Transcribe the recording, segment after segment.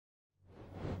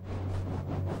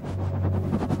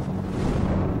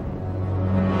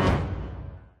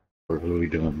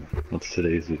doing? What's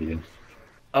today's video?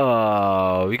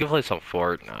 We can play some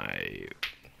Fortnite.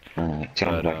 Jump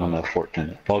But back on that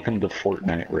Fortnite. Welcome to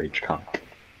Fortnite Rage Comp.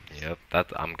 yep,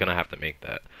 I'm gonna have to make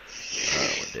that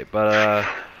one day. But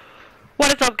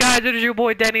what is up, guys? It is your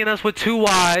boy Danny, and that's with two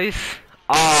Y's.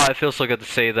 It feels so good to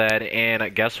say that.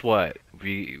 And guess what?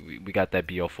 We got that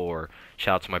BO4.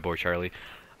 Shout out to my boy Charlie.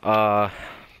 But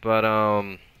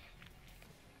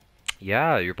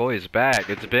yeah, your boy is back.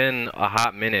 It's been a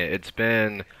hot minute. It's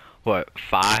been what,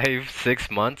 5, 6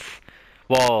 months?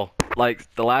 Well,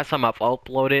 like the last time I've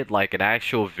uploaded like an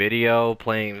actual video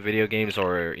playing video games,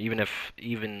 or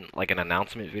even like an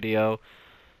announcement video,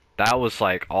 that was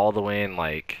like all the way in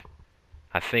like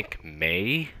I think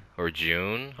May or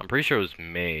June. I'm pretty sure it was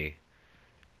May,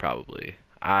 probably.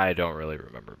 I don't really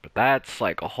remember, but that's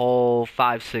like a whole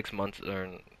 5, 6 months,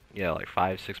 or yeah, like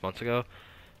 5, 6 months ago.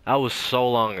 That was so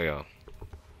long ago.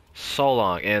 So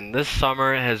long. And this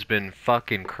summer has been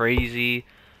fucking crazy.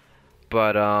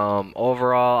 But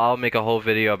overall, I'll make a whole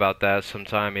video about that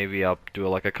sometime. Maybe I'll do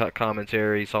like a cut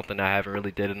commentary, something I haven't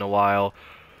really did in a while.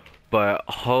 But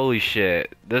holy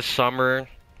shit, this summer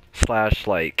slash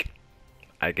like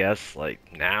I guess like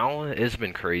now it's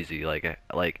been crazy. Like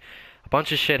a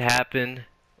bunch of shit happened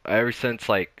ever since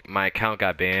like my account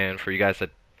got banned. For you guys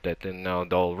that didn't know,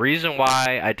 the reason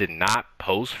why I did not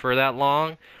post for that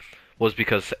long was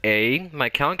because A, my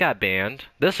account got banned.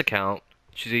 This account,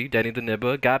 see, Denny the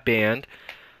Nibba, got banned.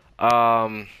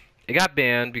 It got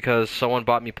banned because someone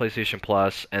bought me PlayStation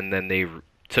Plus and then they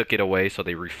took it away, so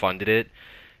they refunded it.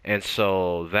 And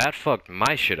so that fucked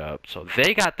my shit up. So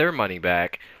they got their money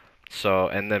back. So,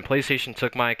 and then PlayStation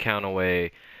took my account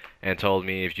away and told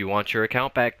me if you want your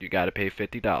account back, you gotta pay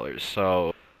 $50.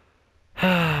 So,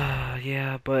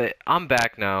 yeah, but I'm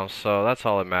back now, so that's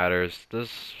all that matters.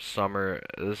 This summer,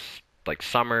 like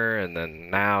summer, and then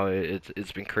now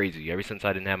it's been crazy ever since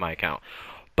I didn't have my account.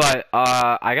 But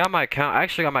I got my account. I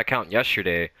actually got my account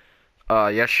yesterday.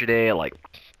 Yesterday at like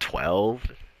 12.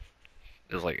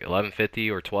 It was like 11:50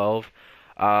 or 12.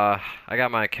 I got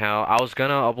my account. I was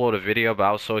gonna upload a video, but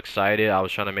I was so excited. I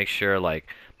was trying to make sure like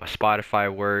my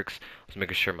Spotify works. I was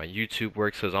making sure my YouTube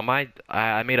works, because on my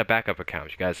I made a backup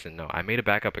account. You guys didn't know. I made a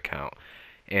backup account,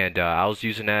 and I was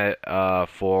using that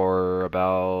for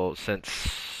about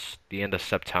since the end of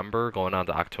September, going on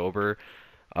to October.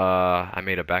 I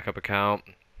made a backup account.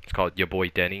 It's called Your Boy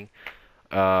Denny.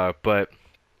 But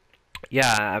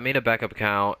yeah, I made a backup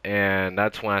account, and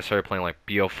that's when I started playing like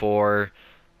BO4,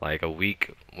 like a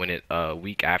week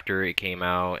after it came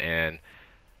out, and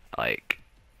like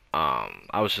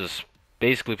I was just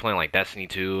basically playing like Destiny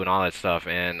 2 and all that stuff,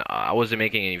 and I wasn't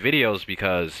making any videos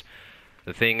because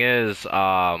the thing is,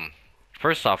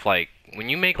 first off, like when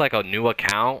you make like a new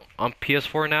account on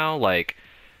PS4 now, like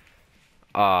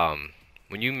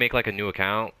when you make like a new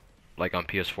account like on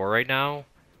PS4 right now,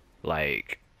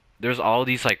 like there's all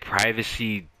these like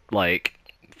privacy, like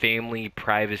family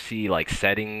privacy like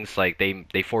settings, like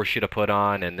they force you to put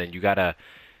on, and then you have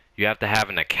to have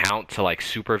an account to like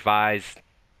supervise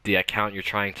the account you're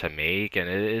trying to make, and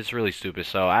it is really stupid.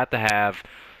 So I have to have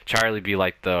Charlie be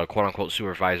like the quote unquote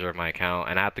supervisor of my account,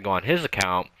 and I have to go on his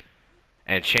account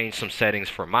and change some settings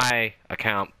for my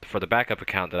account, for the backup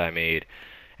account that I made.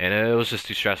 And it was just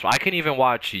too stressful. I couldn't even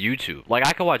watch YouTube. Like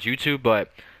I could watch YouTube,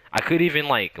 but I could even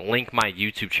like link my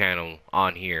YouTube channel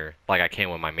on here like I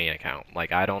can with my main account.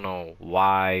 Like I don't know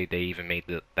why they even made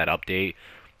that update.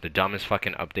 The dumbest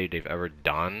fucking update they've ever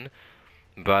done.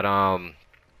 But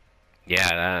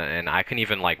yeah, and I couldn't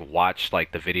even like watch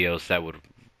like the videos that would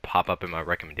pop up in my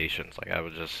recommendations. Like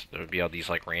there would be all these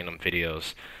like random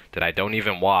videos that I don't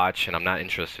even watch and I'm not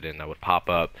interested in that would pop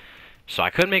up. So I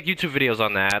couldn't make YouTube videos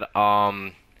on that.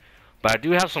 But I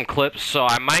do have some clips, so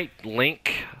I might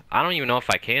link. I don't even know if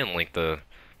I can link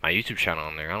my YouTube channel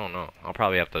on there. I don't know. I'll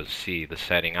probably have to see the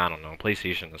setting. I don't know.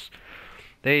 PlayStation is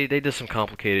they did some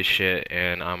complicated shit,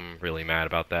 and I'm really mad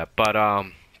about that. But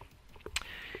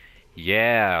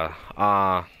yeah.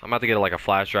 I'm about to get like a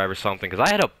flash drive or something, because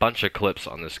I had a bunch of clips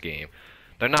on this game.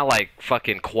 They're not like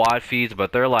fucking quad feeds,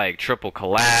 but they're like triple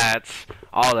collats,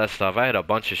 all that stuff. I had a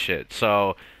bunch of shit.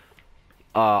 So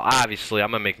obviously,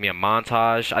 I'm gonna make me a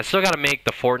montage. I still gotta make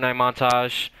the Fortnite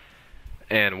montage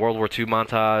and World War II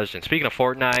montage. And speaking of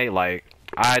Fortnite, like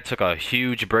I took a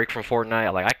huge break from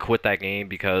Fortnite. Like I quit that game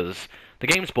because the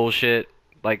game's bullshit.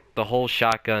 Like the whole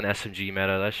shotgun SMG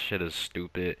meta, that shit is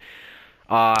stupid.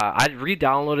 I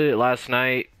re-downloaded it last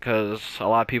night because a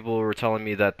lot of people were telling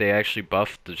me that they actually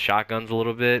buffed the shotguns a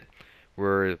little bit,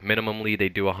 where minimally they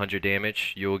do 100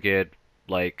 damage. You'll get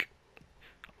like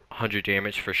 100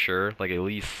 damage for sure, like at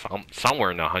least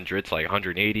somewhere in the hundreds, like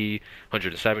 180,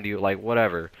 170, like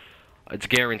whatever. it's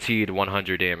guaranteed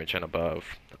 100 damage and above.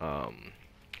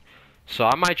 So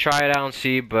I might try it out and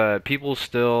see, but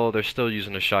they're still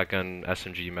using the shotgun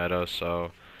SMG meta,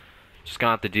 so just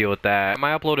gonna have to deal with that. I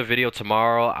might upload a video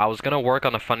tomorrow. I was gonna work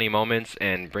on the funny moments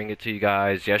and bring it to you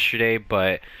guys yesterday,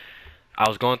 but I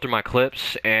was going through my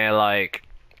clips and like,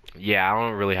 yeah, I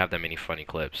don't really have that many funny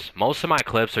clips. Most of my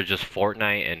clips are just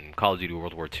Fortnite and Call of Duty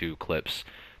World War II clips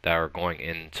that are going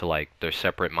into like their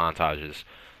separate montages.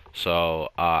 So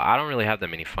I don't really have that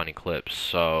many funny clips.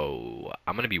 So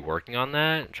I'm gonna be working on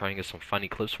that, trying to get some funny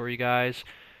clips for you guys,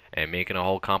 and making a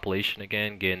whole compilation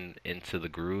again, getting into the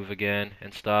groove again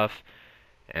and stuff,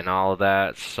 and all of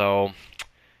that. So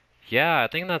yeah, I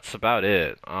think that's about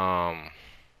it. Yeah,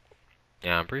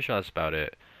 I'm pretty sure that's about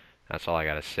it. That's all I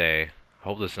gotta say. I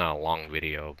hope this is not a long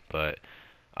video, but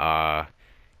uh,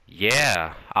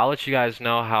 yeah, I'll let you guys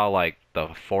know how like the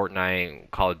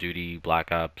Fortnite, Call of Duty,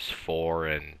 Black Ops 4,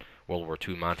 and World War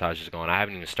II montage is going. I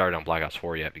haven't even started on Black Ops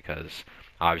 4 yet because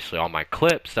obviously all my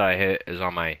clips that I hit is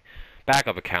on my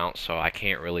backup account, so I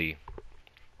can't really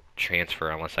transfer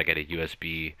unless I get a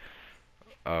USB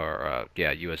or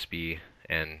yeah, USB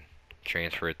and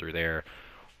transfer it through there.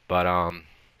 But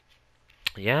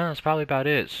yeah, that's probably about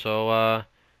it. So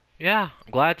yeah,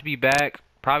 I'm glad to be back.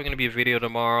 Probably gonna be a video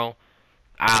tomorrow.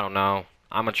 I don't know.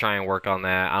 I'm gonna try and work on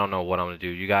that. I don't know what I'm gonna do.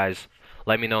 You guys,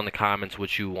 let me know in the comments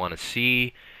what you want to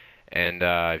see, and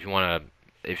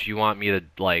if you want me to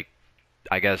like,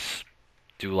 I guess,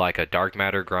 do like a dark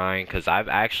matter grind, because I've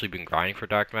actually been grinding for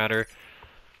dark matter.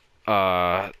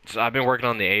 So I've been working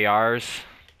on the ARs,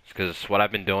 because what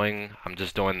I've been doing, I'm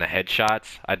just doing the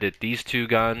headshots. I did these two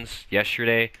guns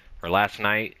yesterday or last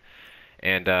night,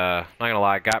 and not gonna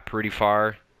lie, I got pretty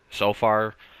far so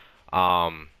far.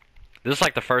 Um, this is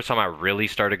like the first time I really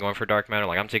started going for dark matter.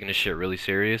 Like I'm taking this shit really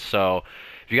serious. So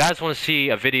if you guys want to see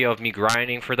a video of me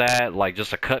grinding for that, like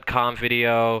just a cut com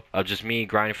video of just me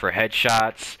grinding for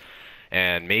headshots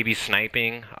and maybe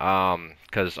sniping,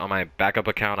 because on my backup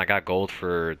account I got gold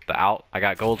for I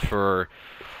got gold for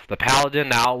the Paladin,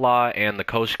 the Outlaw, and the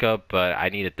Koshka, but I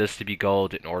needed this to be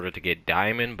gold in order to get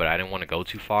diamond, but I didn't want to go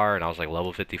too far, and I was like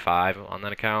level 55 on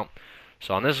that account.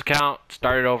 So on this account,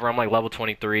 started over, I'm like level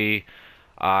 23.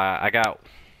 I got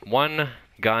one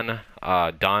gun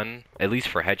done, at least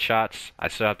for headshots. I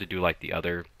still have to do like the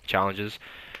other challenges.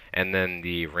 And then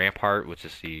the Rampart, which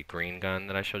is the green gun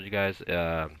that I showed you guys,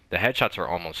 the headshots are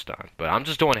almost done. But I'm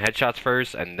just doing headshots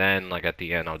first, and then like at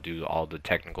the end I'll do all the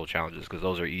technical challenges, because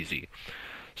those are easy.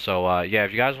 So yeah,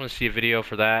 if you guys want to see a video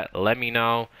for that, let me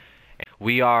know.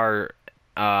 We are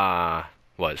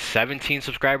what, 17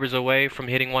 subscribers away from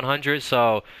hitting 100,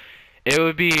 so it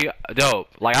would be dope.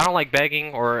 Like I don't like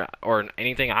begging or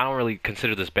anything. I don't really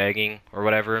consider this begging or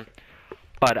whatever.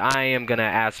 But I am gonna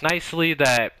ask nicely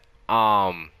that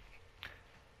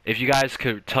if you guys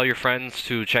could tell your friends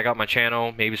to check out my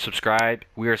channel, maybe subscribe.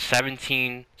 We are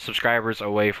 17 subscribers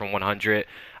away from 100.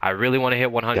 I really want to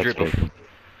hit 100 before.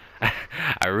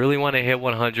 I really want to hit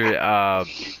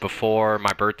 100 before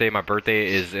my birthday. My birthday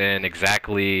is in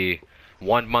exactly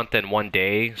 1 month and 1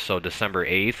 day, so December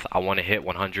 8th. I want to hit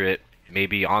 100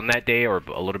 maybe on that day or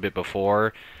a little bit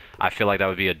before. I feel like that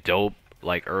would be a dope,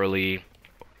 like, early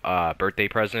birthday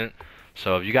present.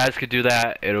 So if you guys could do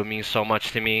that, it would mean so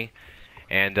much to me.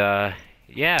 And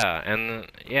yeah,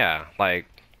 like,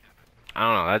 I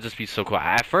don't know, that'd just be so cool.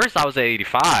 At first I was at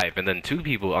 85, and then 2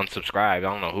 people unsubscribed. I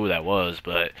don't know who that was,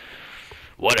 but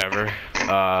whatever.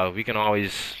 We can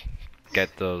always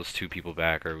get those 2 people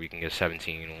back, or we can get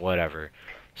 17, whatever.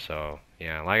 So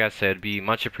yeah, like I said, it'd be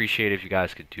much appreciated if you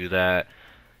guys could do that.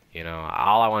 You know,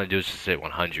 all I want to do is just hit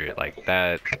 100. Like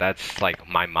that's like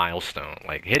my milestone.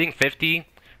 Like hitting 50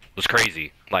 was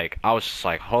crazy. Like I was just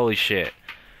like, holy shit,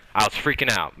 I was freaking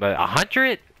out. But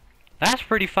 100, that's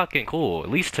pretty fucking cool, at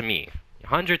least to me.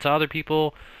 100 to other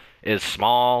people is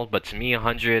small, but to me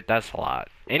 100, that's a lot.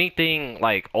 Anything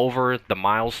like over the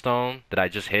milestone that I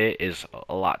just hit is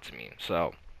a lot to me.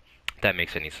 So if that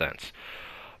makes any sense.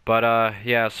 But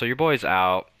yeah, so your boy's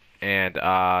out, and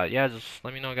yeah, just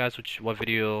let me know, guys, what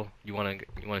video you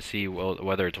wanna see,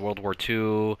 whether it's World War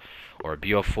II or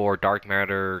BO4 Dark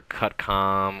Matter cut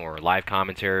com or live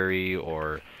commentary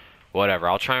or whatever.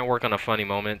 I'll try and work on the funny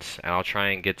moments, and I'll try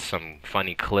and get some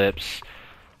funny clips.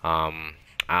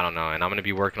 I don't know, and I'm gonna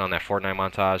be working on that Fortnite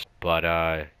montage. But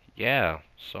yeah,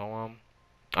 so all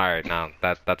right, now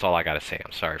that's all I gotta say.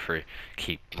 I'm sorry for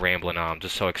keep rambling on. I'm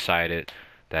just so excited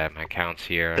that my account's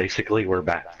here. Basically, we're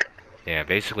back. Yeah,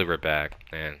 basically we're back,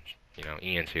 and you know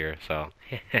Ian's here, so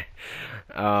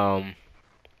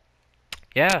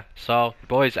yeah. So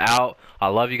boys out. I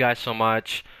love you guys so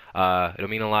much. It'll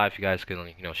mean a lot if you guys can,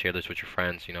 you know, share this with your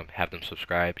friends, you know, have them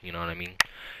subscribe, you know what I mean?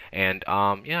 And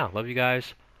yeah, love you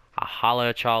guys. I'll holla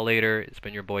at y'all later. It's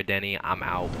been your boy Denny. I'm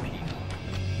out. Peace.